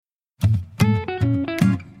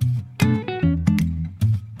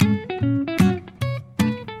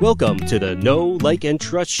Welcome to the Know, Like, and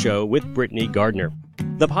Trust Show with Brittany Gardner,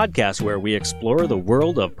 the podcast where we explore the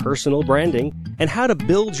world of personal branding and how to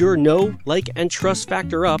build your know, like, and trust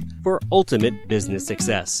factor up for ultimate business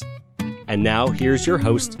success. And now, here's your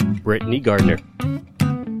host, Brittany Gardner.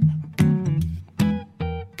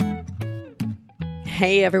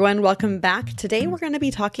 Hey everyone, welcome back. Today we're going to be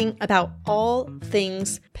talking about all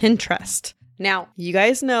things Pinterest. Now, you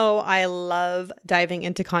guys know I love diving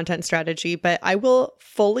into content strategy, but I will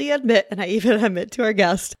fully admit, and I even admit to our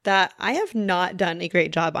guest, that I have not done a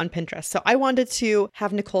great job on Pinterest. So I wanted to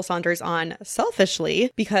have Nicole Saunders on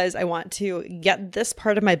selfishly because I want to get this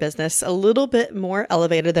part of my business a little bit more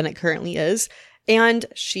elevated than it currently is. And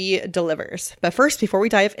she delivers. But first, before we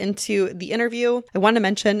dive into the interview, I want to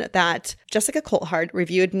mention that Jessica Colthard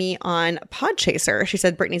reviewed me on Podchaser. She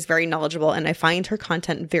said Brittany's very knowledgeable and I find her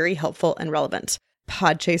content very helpful and relevant.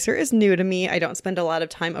 Podchaser is new to me. I don't spend a lot of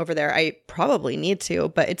time over there. I probably need to,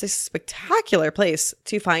 but it's a spectacular place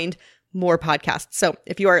to find more podcasts. So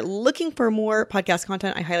if you are looking for more podcast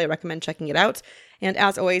content, I highly recommend checking it out. And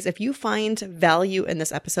as always, if you find value in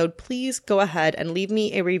this episode, please go ahead and leave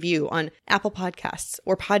me a review on Apple Podcasts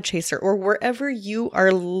or Podchaser or wherever you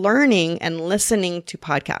are learning and listening to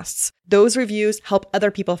podcasts. Those reviews help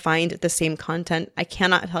other people find the same content. I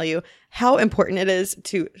cannot tell you how important it is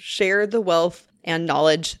to share the wealth and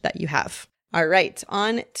knowledge that you have. All right,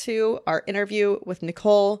 on to our interview with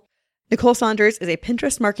Nicole. Nicole Saunders is a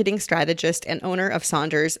Pinterest marketing strategist and owner of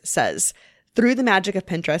Saunders Says. Through the magic of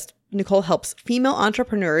Pinterest, Nicole helps female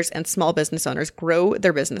entrepreneurs and small business owners grow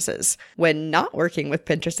their businesses. When not working with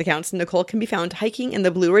Pinterest accounts, Nicole can be found hiking in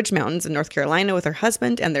the Blue Ridge Mountains in North Carolina with her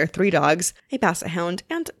husband and their 3 dogs, a basset hound,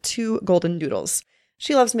 and 2 golden doodles.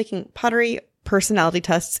 She loves making pottery, personality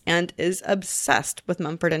tests, and is obsessed with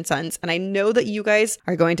Mumford & Sons. And I know that you guys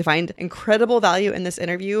are going to find incredible value in this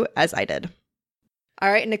interview, as I did.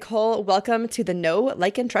 All right, Nicole, welcome to the Know,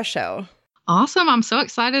 Like, and Trust Show. Awesome. I'm so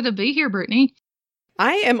excited to be here, Brittany.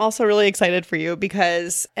 I am also really excited for you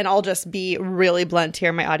because, and I'll just be really blunt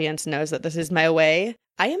here, my audience knows that this is my way.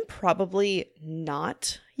 I am probably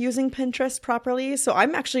not using Pinterest properly, so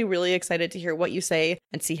I'm actually really excited to hear what you say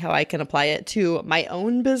and see how I can apply it to my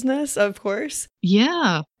own business, of course.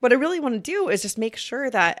 Yeah. What I really want to do is just make sure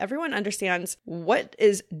that everyone understands what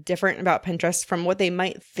is different about Pinterest from what they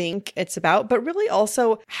might think it's about, but really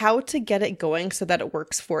also how to get it going so that it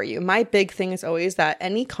works for you. My big thing is always that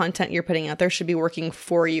any content you're putting out there should be working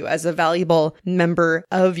for you as a valuable member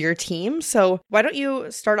of your team. So why don't you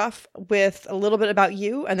start off with a little bit about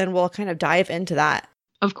you and then we'll kind of dive into that.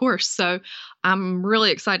 Of course. So I'm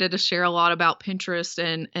really excited to share a lot about Pinterest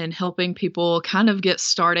and helping people kind of get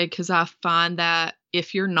started because I find that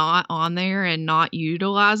if you're not on there and not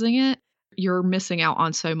utilizing it, you're missing out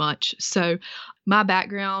on so much. So my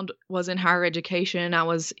background was in higher education. I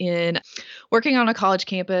was working on a college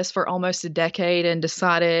campus for almost a decade and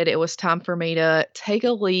decided it was time for me to take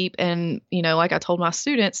a leap and, like I told my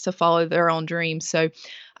students, to follow their own dreams. So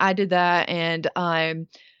I did that, and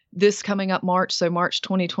this coming up March, so March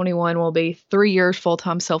 2021 will be 3 years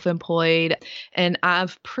full-time self-employed. And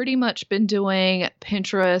I've pretty much been doing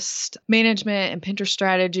Pinterest management and Pinterest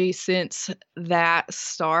strategy since that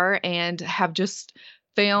start and have just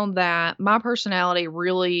found that my personality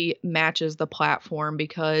really matches the platform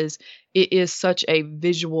because it is such a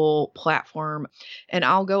visual platform. And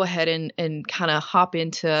I'll go ahead and kind of hop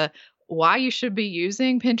into why you should be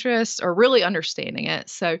using Pinterest or really understanding it.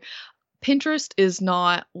 So Pinterest is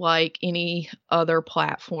not like any other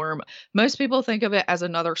platform. Most people think of it as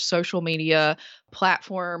another social media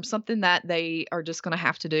platform, something that they are just going to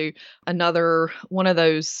have to do another one of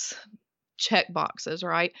those check boxes,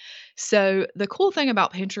 right? So the cool thing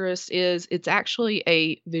about Pinterest is it's actually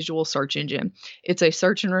a visual search engine. It's a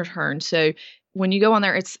search and return. So when you go on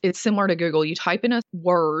there, it's similar to Google. You type in a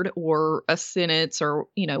word or a sentence or,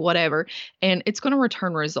 whatever, and it's going to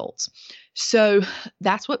return results. So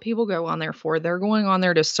that's what people go on there for. They're going on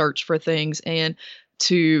there to search for things and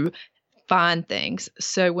to find things.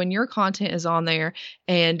 So when your content is on there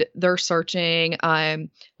and they're searching,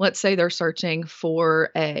 let's say they're searching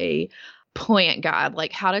for a plant guide,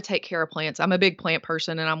 like how to take care of plants. I'm a big plant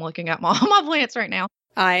person and I'm looking at all my plants right now.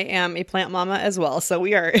 I am a plant mama as well, so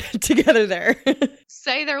we are together there.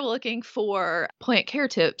 Say they're looking for plant care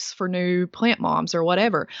tips for new plant moms or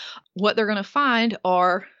whatever. What they're going to find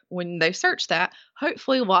are, when they search that,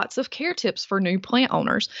 hopefully lots of care tips for new plant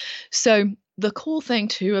owners. So the cool thing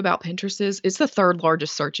too about Pinterest is it's the 3rd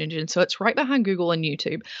largest search engine. So it's right behind Google and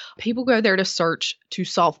YouTube. People go there to search to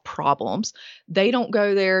solve problems. They don't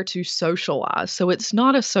go there to socialize. So it's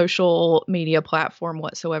not a social media platform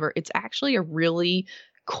whatsoever. It's actually a really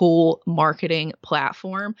cool marketing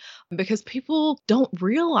platform because people don't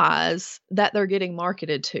realize that they're getting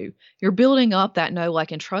marketed to. You're building up that know,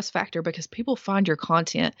 like, and trust factor because people find your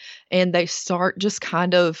content and they start just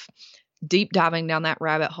kind of deep diving down that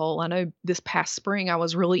rabbit hole. I know this past spring I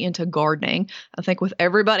was really into gardening, I think with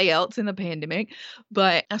everybody else in the pandemic,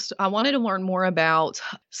 but I wanted to learn more about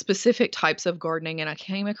specific types of gardening, and I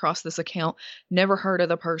came across this account, never heard of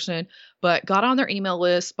the person, but got on their email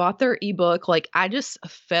list, bought their ebook. Like, I just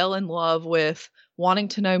fell in love with wanting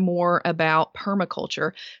to know more about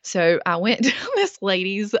permaculture. So I went down this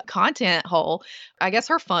lady's content hole. I guess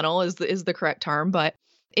her funnel is the correct term, but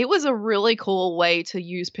it was a really cool way to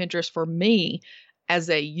use Pinterest for me as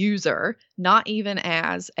a user, not even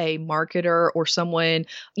as a marketer or someone,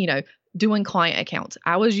 doing client accounts.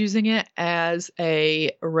 I was using it as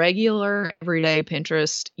a regular, everyday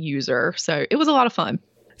Pinterest user. So it was a lot of fun.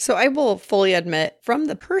 So I will fully admit, from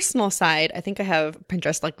the personal side, I think I have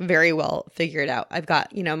Pinterest very well figured out. I've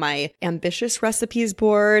got, my ambitious recipes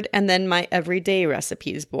board and then my everyday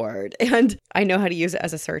recipes board. And I know how to use it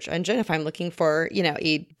as a search engine. If I'm looking for,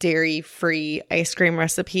 a dairy-free ice cream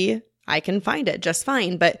recipe, I can find it just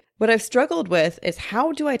fine. But what I've struggled with is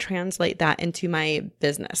how do I translate that into my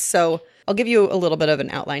business? So I'll give you a little bit of an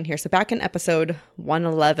outline here. So back in episode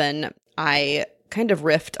 111, I kind of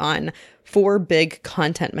riffed on 4 big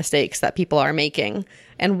content mistakes that people are making.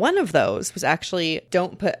 And one of those was actually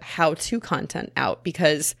don't put how-to content out,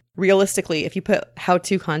 because realistically, if you put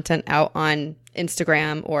how-to content out on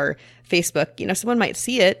Instagram or Facebook, someone might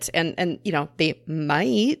see it and they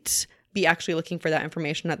might be actually looking for that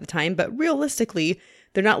information at the time, but realistically,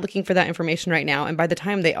 they're not looking for that information right now. And by the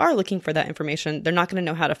time they are looking for that information, they're not going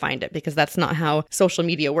to know how to find it because that's not how social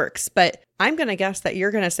media works. But I'm going to guess that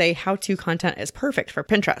you're going to say how-to content is perfect for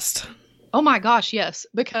Pinterest. Oh my gosh, yes.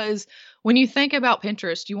 Because when you think about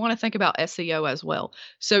Pinterest, you want to think about SEO as well.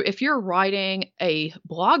 So if you're writing a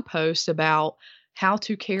blog post about how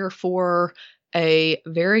to care for a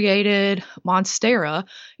variegated monstera,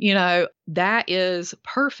 that is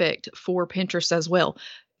perfect for Pinterest as well.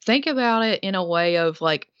 Think about it in a way of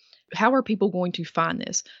how are people going to find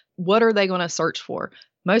this? What are they going to search for?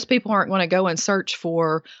 Most people aren't going to go and search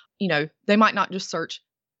for, they might not just search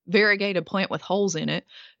variegated plant with holes in it.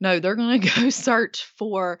 No, they're going to go search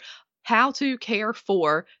for how to care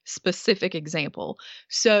for specific example.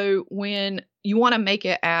 So when you want to make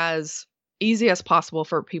it as easy as possible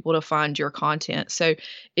for people to find your content. So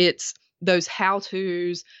it's those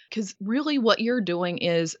how-tos, because really what you're doing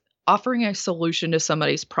is offering a solution to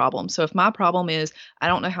somebody's problem. So if my problem is, I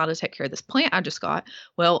don't know how to take care of this plant I just got,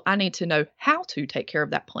 well, I need to know how to take care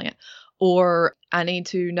of that plant. Or I need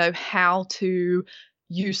to know how to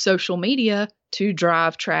use social media to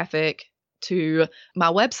drive traffic to my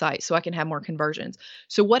website so I can have more conversions.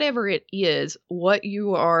 So whatever it is, what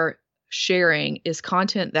you are sharing is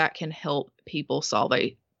content that can help people solve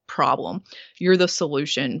a problem. You're the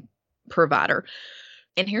solution provider.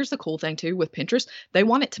 And here's the cool thing too with Pinterest, they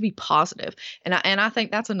want it to be positive. And I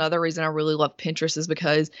think that's another reason I really love Pinterest is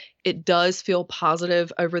because it does feel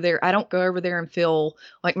positive over there. I don't go over there and feel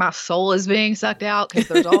like my soul is being sucked out because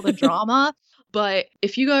there's all the drama. But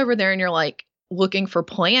if you go over there and you're looking for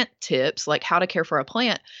plant tips, like how to care for a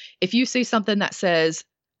plant, if you see something that says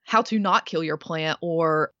how to not kill your plant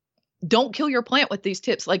or don't kill your plant with these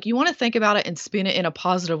tips, you want to think about it and spin it in a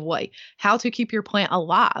positive way. How to keep your plant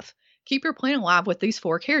alive. Keep your plant alive with these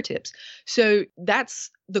 4 care tips. So that's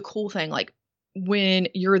the cool thing. When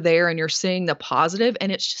you're there and you're seeing the positive,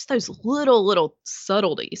 and it's just those little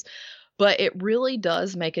subtleties, but it really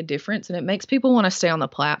does make a difference and it makes people want to stay on the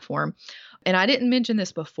platform. And I didn't mention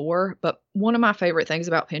this before, but one of my favorite things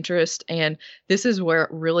about Pinterest, and this is where it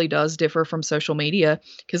really does differ from social media,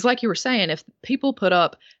 because like you were saying, if people put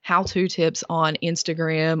up how-to tips on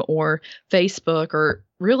Instagram or Facebook or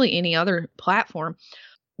really any other platform,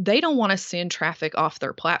 they don't want to send traffic off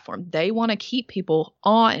their platform. They want to keep people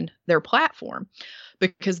on their platform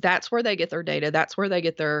because that's where they get their data. That's where they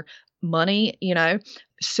get their money,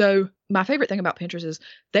 So my favorite thing about Pinterest is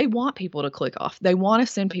they want people to click off. They want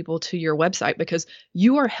to send people to your website because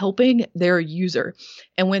you are helping their user.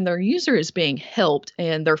 And when their user is being helped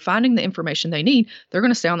and they're finding the information they need, they're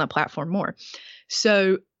going to stay on that platform more.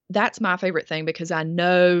 So that's my favorite thing because I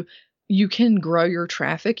know you can grow your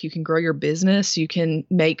traffic, you can grow your business, you can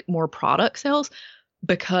make more product sales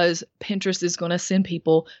because Pinterest is going to send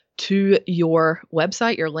people to your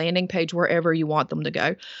website, your landing page, wherever you want them to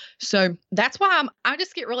go. So that's why I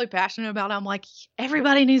just get really passionate about it. I'm like,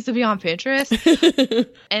 everybody needs to be on Pinterest.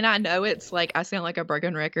 And I know it's like, I sound like a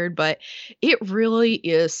broken record, but it really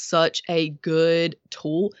is such a good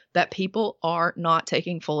tool that people are not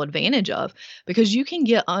taking full advantage of, because you can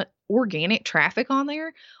get organic traffic on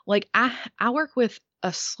there. Like I work with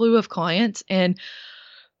a slew of clients, and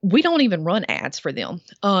we don't even run ads for them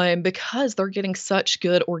because they're getting such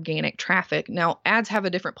good organic traffic. Now, ads have a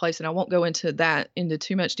different place, and I won't go into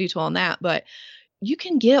too much detail on that, but you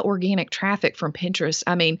can get organic traffic from Pinterest.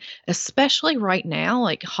 I mean, especially right now,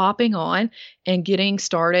 like hopping on and getting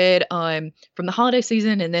started from the holiday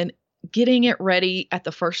season, and then getting it ready at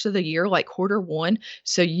the first of the year, like Q1.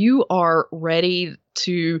 So you are ready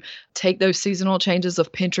to take those seasonal changes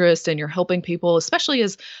of Pinterest, and you're helping people, especially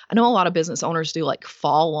as I know a lot of business owners do like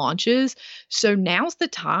fall launches. So now's the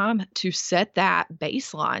time to set that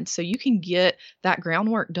baseline so you can get that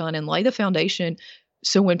groundwork done and lay the foundation.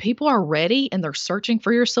 So when people are ready and they're searching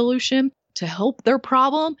for your solution to help their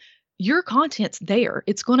problem, your content's there.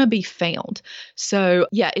 It's going to be found. So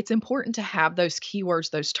yeah, it's important to have those keywords,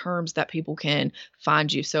 those terms that people can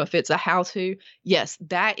find you. So if it's a how-to, yes,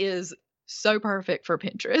 that is so perfect for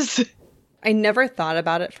Pinterest. I never thought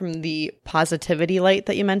about it from the positivity light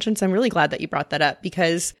that you mentioned. So I'm really glad that you brought that up,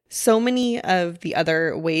 because so many of the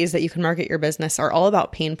other ways that you can market your business are all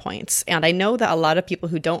about pain points. And I know that a lot of people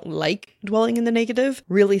who don't like dwelling in the negative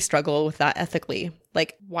really struggle with that ethically.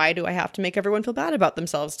 Like, why do I have to make everyone feel bad about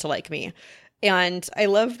themselves to like me? And I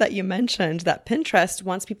love that you mentioned that Pinterest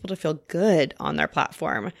wants people to feel good on their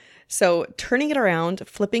platform. So turning it around,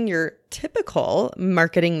 flipping your typical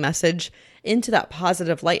marketing message into that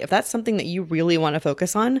positive light, if that's something that you really want to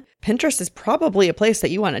focus on, Pinterest is probably a place that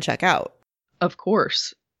you want to check out. Of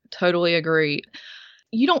course. Totally agree.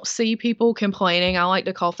 You don't see people complaining. I like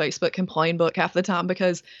to call Facebook complain book half the time,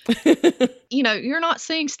 because, you're not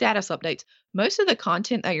seeing status updates. Most of the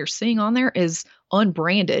content that you're seeing on there is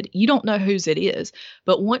unbranded. You don't know whose it is.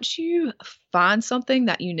 But once you find something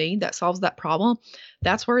that you need that solves that problem,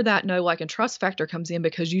 that's where that know, like, and trust factor comes in,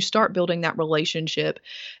 because you start building that relationship.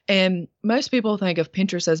 And most people think of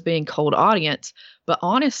Pinterest as being cold audience, but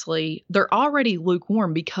honestly, they're already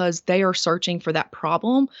lukewarm because they are searching for that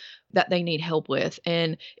problem that they need help with.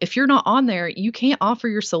 And if you're not on there, you can't offer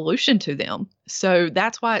your solution to them. So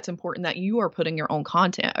that's why it's important that you are putting your own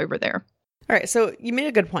content over there. All right. So you made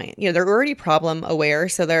a good point. They're already problem aware.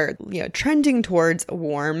 So they're, trending towards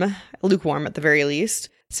lukewarm at the very least.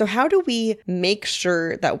 So how do we make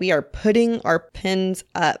sure that we are putting our pins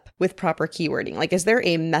up with proper keywording? Like, is there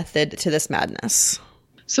a method to this madness?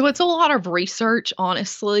 So it's a lot of research,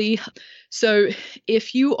 honestly. So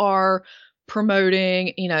if you are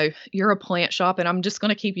promoting, you're a plant shop, and I'm just going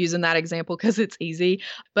to keep using that example because it's easy.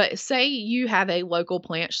 But say you have a local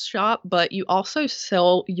plant shop, but you also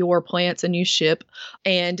sell your plants and you ship,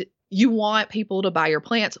 and you want people to buy your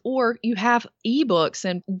plants, or you have ebooks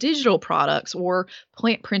and digital products or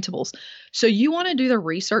plant printables. So you want to do the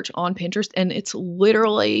research on Pinterest, and it's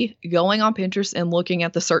literally going on Pinterest and looking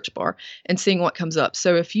at the search bar and seeing what comes up.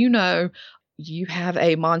 So if you have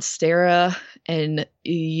a monstera and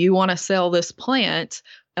you want to sell this plant,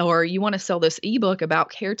 or you want to sell this ebook about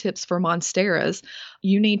care tips for monsteras,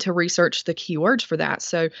 you need to research the keywords for that.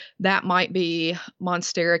 So that might be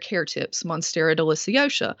monstera care tips, monstera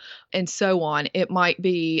deliciosa, and so on. It might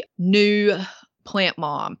be new plant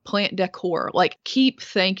mom, plant decor. Like, keep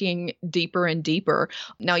thinking deeper and deeper.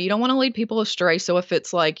 Now, you don't want to lead people astray. So if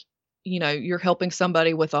it's like, you're helping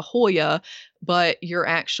somebody with a Hoya, but your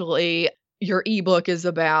ebook is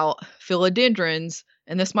about philodendrons,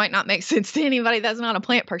 and this might not make sense to anybody that's not a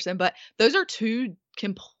plant person, but those are two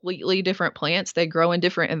completely different plants. They grow in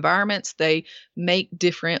different environments. They make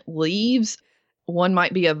different leaves. One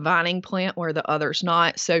might be a vining plant where the other's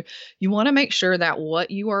not. So you want to make sure that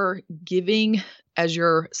what you are giving as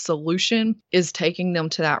your solution is taking them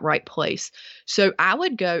to that right place. So I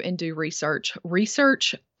would go and do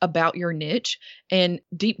research about your niche and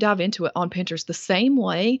deep dive into it on Pinterest the same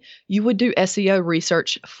way you would do SEO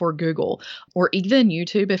research for Google or even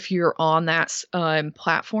YouTube if you're on that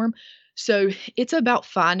platform. So it's about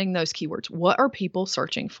finding those keywords. What are people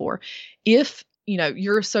searching for? If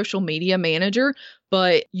you're a social media manager,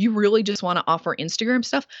 but you really just want to offer Instagram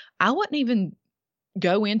stuff, I wouldn't even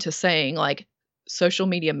go into saying like social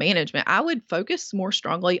media management. I would focus more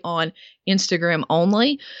strongly on Instagram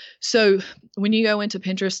only. So when you go into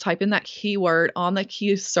Pinterest, type in that keyword on the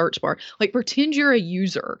key search bar, like pretend you're a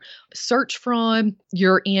user, search from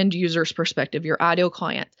your end user's perspective, your ideal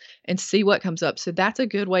client, and see what comes up. So that's a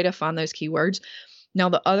good way to find those keywords. Now,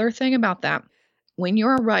 the other thing about that, when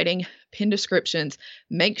you're writing pin descriptions,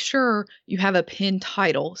 make sure you have a pin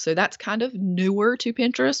title. So that's kind of newer to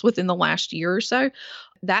Pinterest within the last year or so.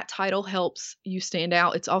 That title helps you stand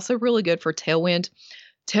out. It's also really good for Tailwind.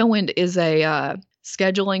 Tailwind is a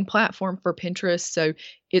scheduling platform for Pinterest. So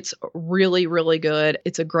it's really, really good.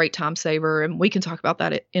 It's a great time saver. And we can talk about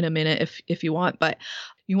that in a minute if you want. But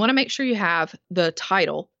you want to make sure you have the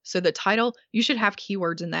title. So the title, you should have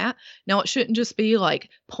keywords in that. Now, it shouldn't just be like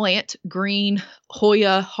plant, green,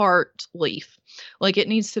 Hoya, heart, leaf. Like it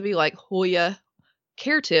needs to be like Hoya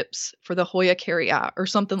care tips for the Hoya carry out or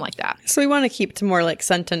something like that. So we want to keep to more like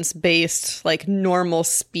sentence-based, like normal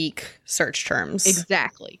speak search terms.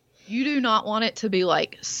 Exactly. You do not want it to be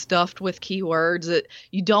like stuffed with keywords.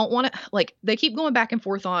 You don't want to, like, they keep going back and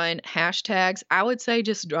forth on hashtags. I would say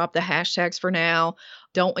just drop the hashtags for now.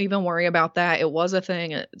 Don't even worry about that. It was a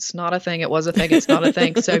thing. It's not a thing. It was a thing. It's not a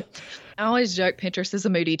thing. So I always joke Pinterest is a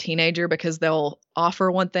moody teenager because they'll offer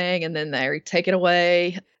one thing and then they take it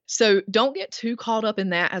away. So don't get too caught up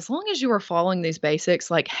in that. As long as you are following these basics,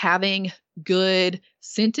 like having good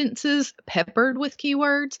sentences peppered with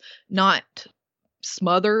keywords, not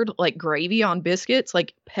smothered like gravy on biscuits,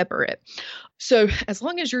 like pepper it. So as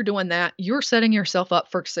long as you're doing that, you're setting yourself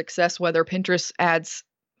up for success, whether Pinterest adds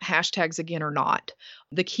hashtags again or not.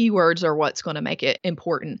 The keywords are what's going to make it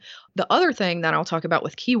important. The other thing that I'll talk about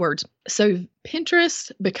with keywords, so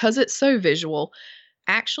Pinterest, because it's so visual,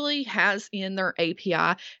 actually has in their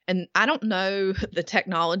API, and I don't know the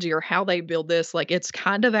technology or how they build this, like it's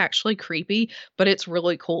kind of actually creepy, but it's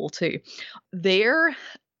really cool too. Their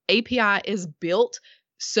API is built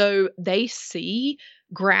so they see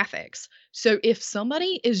graphics. So if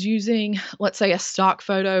somebody is using, let's say, a stock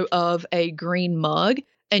photo of a green mug,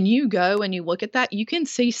 and you go and you look at that, you can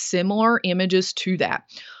see similar images to that.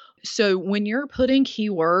 So when you're putting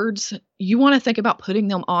keywords, you want to think about putting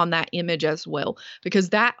them on that image as well, because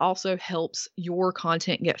that also helps your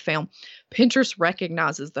content get found. Pinterest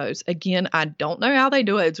recognizes those. Again, I don't know how they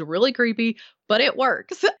do it. It's really creepy, but it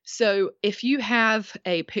works. So if you have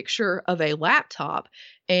a picture of a laptop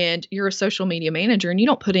and you're a social media manager and you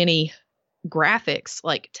don't put any graphics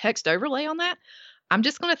like text overlay on that, I'm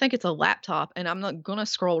just going to think it's a laptop and I'm not going to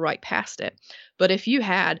scroll right past it. But if you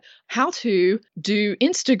had how to do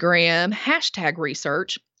Instagram hashtag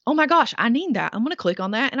research, oh my gosh, I need that. I'm going to click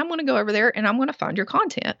on that and I'm going to go over there and I'm going to find your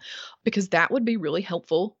content, because that would be really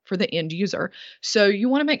helpful for the end user. So you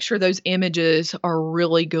want to make sure those images are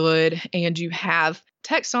really good and you have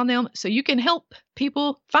text on them so you can help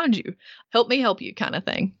people find you. Help me help you kind of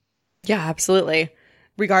thing. Yeah, absolutely.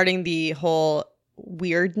 Regarding the whole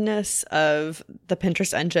weirdness of the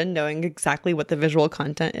Pinterest engine knowing exactly what the visual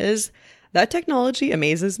content is, that technology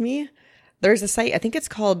amazes me. There's a site, I think it's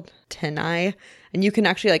called Tineye, and you can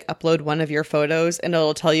actually like upload one of your photos and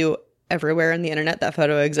it'll tell you everywhere on the internet that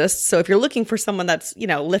photo exists. So if you're looking for someone that's,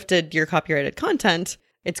 lifted your copyrighted content,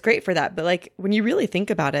 it's great for that. But like when you really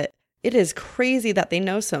think about it, it is crazy that they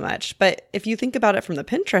know so much. But if you think about it from the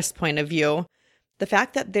Pinterest point of view, the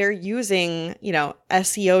fact that they're using,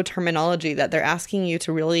 SEO terminology, that they're asking you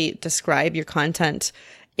to really describe your content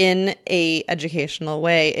in a educational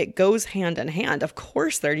way, it goes hand in hand. Of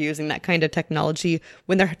course, they're using that kind of technology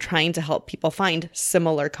when they're trying to help people find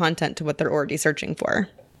similar content to what they're already searching for.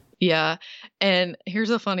 Yeah. And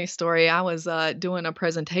here's a funny story. I was doing a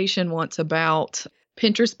presentation once about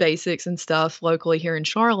Pinterest basics and stuff locally here in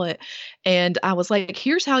Charlotte. And I was like,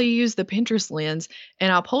 here's how you use the Pinterest lens.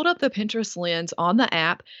 And I pulled up the Pinterest lens on the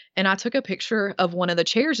app and I took a picture of one of the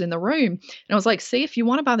chairs in the room. And I was like, see, if you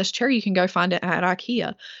want to buy this chair, you can go find it at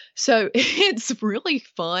IKEA. So it's really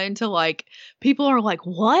fun to like, people are like,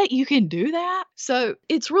 what? You can do that? So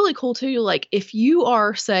it's really cool too. Like if you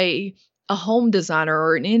are, say, a home designer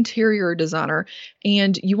or an interior designer,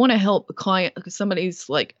 and you want to help a client, somebody's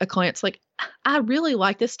like, a client's like, I really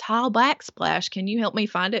like this tile backsplash. Can you help me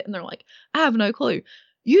find it? And they're like, I have no clue.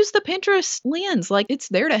 Use the Pinterest lens. Like it's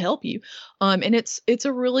there to help you. And it's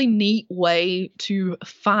a really neat way to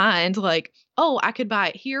find like, oh, I could buy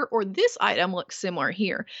it here, or this item looks similar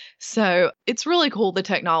here. So it's really cool, the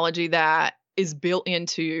technology that is built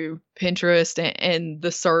into Pinterest and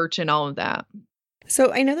the search and all of that.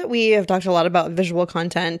 So I know that we have talked a lot about visual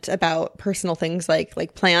content, about personal things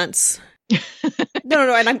like plants.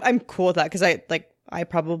 No, and I'm cool with that because I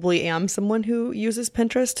probably am someone who uses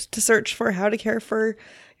Pinterest to search for how to care for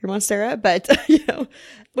your monstera. But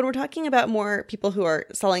when we're talking about more people who are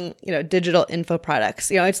selling digital info products,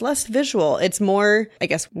 it's less visual. It's more, I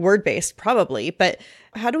guess, word-based probably. But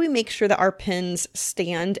how do we make sure that our pins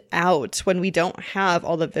stand out when we don't have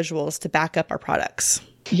all the visuals to back up our products?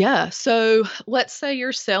 Yeah. So let's say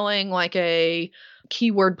you're selling like a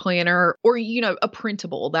keyword planner or, a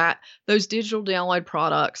printable, that those digital download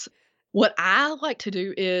products. What I like to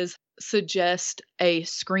do is suggest a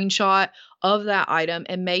screenshot of that item.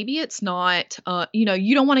 And maybe it's not,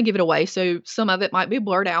 you don't want to give it away. So some of it might be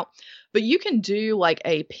blurred out, but you can do like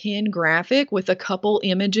a pin graphic with a couple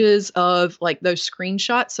images of like those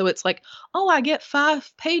screenshots. So it's like, oh, I get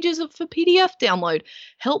 5 pages of a PDF download.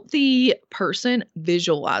 Help the person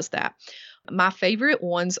visualize that. My favorite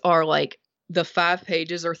ones are like the 5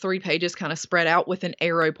 pages or 3 pages kind of spread out with an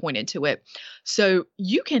arrow pointed to it. So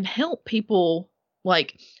you can help people,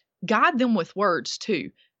 like, guide them with words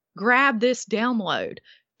too. Grab this download,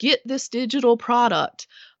 get this digital product,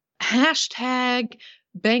 hashtag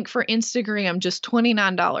bank for Instagram, just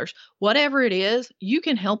 $29. Whatever it is, you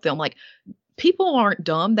can help them. Like, people aren't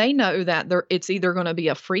dumb. They know that it's either going to be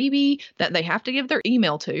a freebie that they have to give their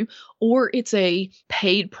email to, or it's a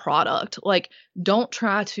paid product. Like, don't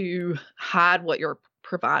try to hide what you're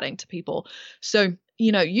providing to people. So,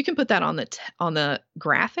 you can put that on the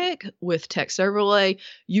graphic with text overlay.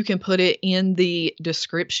 You can put it in the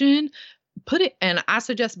description. And I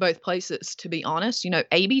suggest both places, to be honest.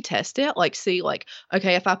 A/B test it. Like, see, like,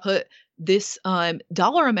 okay, if I put this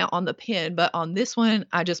dollar amount on the pin, but on this one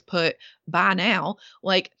I just put buy now,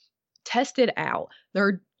 like, test it out.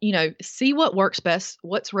 See what works best,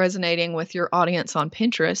 what's resonating with your audience on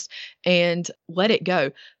Pinterest, and let it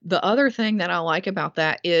go. The other thing that I like about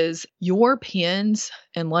that is your pins,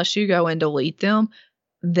 unless you go and delete them,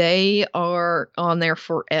 they are on there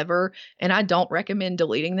forever. And I don't recommend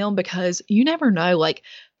deleting them because you never know, like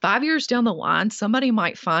 5 years down the line, somebody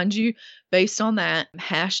might find you based on that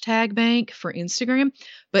hashtag bank for Instagram.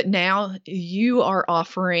 But now you are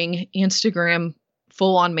offering Instagram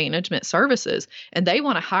full-on management services and they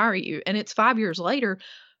want to hire you. And it's 5 years later,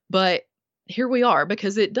 but here we are,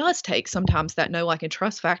 because it does take sometimes that know, like, and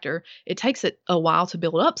trust factor. It takes it a while to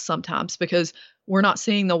build up sometimes because we're not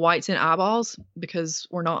seeing the whites and eyeballs because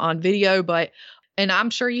we're not on video. And I'm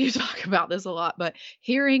sure you talk about this a lot, but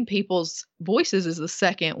hearing people's voices is the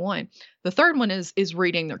second one. The third one is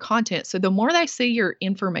reading their content. So the more they see your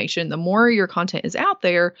information, the more your content is out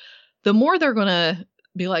there, the more they're going to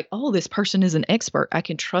be like, oh, this person is an expert. I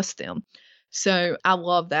can trust them. So I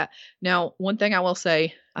love that. Now, one thing I will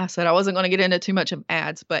say, I said I wasn't going to get into too much of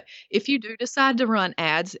ads, but if you do decide to run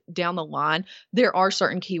ads down the line, there are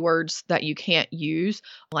certain keywords that you can't use,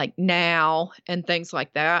 like now and things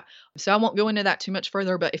like that. So I won't go into that too much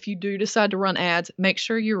further, but if you do decide to run ads, make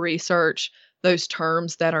sure you research those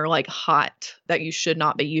terms that are like hot that you should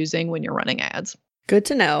not be using when you're running ads. Good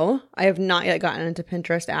to know. I have not yet gotten into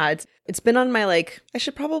Pinterest ads. It's been on my, I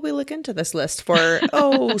should probably look into this list for,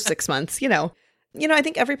 6 months, I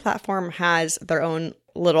think every platform has their own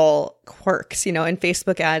little quirks, in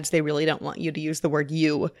Facebook ads, they really don't want you to use the word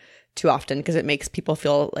you too often because it makes people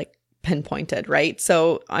feel like pinpointed, right?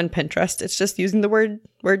 So on Pinterest, it's just using the word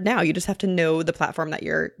now. You just have to know the platform that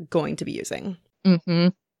you're going to be using. Mm-hmm.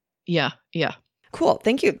 Yeah. Cool.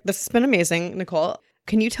 Thank you. This has been amazing, Nicole.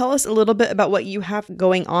 Can you tell us a little bit about what you have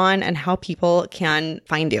going on and how people can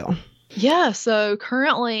find you? Yeah. So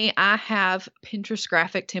currently I have Pinterest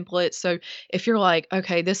graphic templates. So if you're like,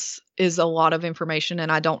 okay, this is a lot of information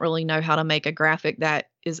and I don't really know how to make a graphic that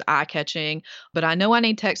is eye-catching, but I know I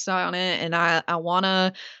need text on it and I want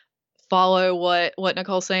to follow what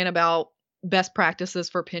Nicole's saying about best practices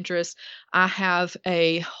for Pinterest, I have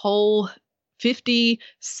a whole 50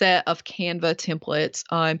 set of Canva templates,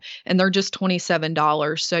 and they're just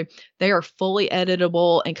 $27. So they are fully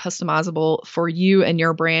editable and customizable for you and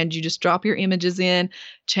your brand. You just drop your images in,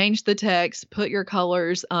 change the text, put your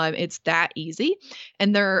colors. It's that easy.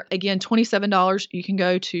 And they're, again, $27. You can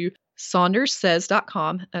go to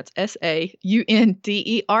saunderssays.com. That's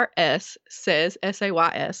SAUNDERS says,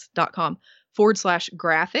 SAYS.com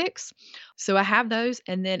 /graphics. So I have those.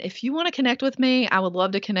 And then if you want to connect with me, I would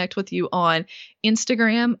love to connect with you on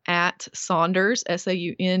Instagram at Saunders,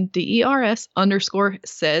 SAUNDERS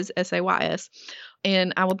 _says, SAYS.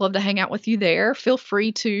 And I would love to hang out with you there. Feel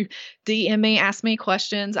free to DM me, ask me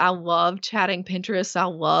questions. I love chatting Pinterest. I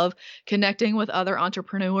love connecting with other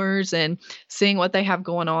entrepreneurs and seeing what they have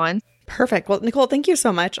going on. Perfect. Well, Nicole, thank you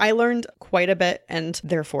so much. I learned quite a bit and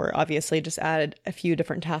therefore obviously just added a few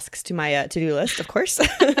different tasks to my to-do list, of course.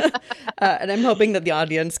 And I'm hoping that the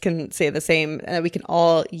audience can say the same and that we can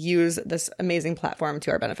all use this amazing platform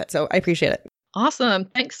to our benefit. So I appreciate it. Awesome.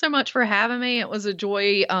 Thanks so much for having me. It was a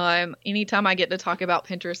joy. Anytime I get to talk about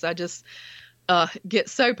Pinterest, I just get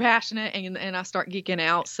so passionate and I start geeking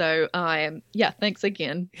out. So thanks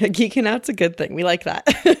again. Geeking out's a good thing. We like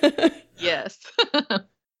that. Yes.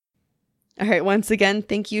 All right. Once again,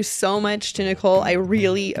 thank you so much to Nicole. I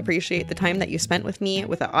really appreciate the time that you spent with me,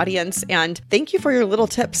 with the audience. And thank you for your little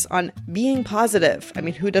tips on being positive. I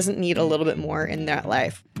mean, who doesn't need a little bit more in that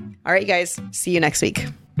life? All right, guys. See you next week.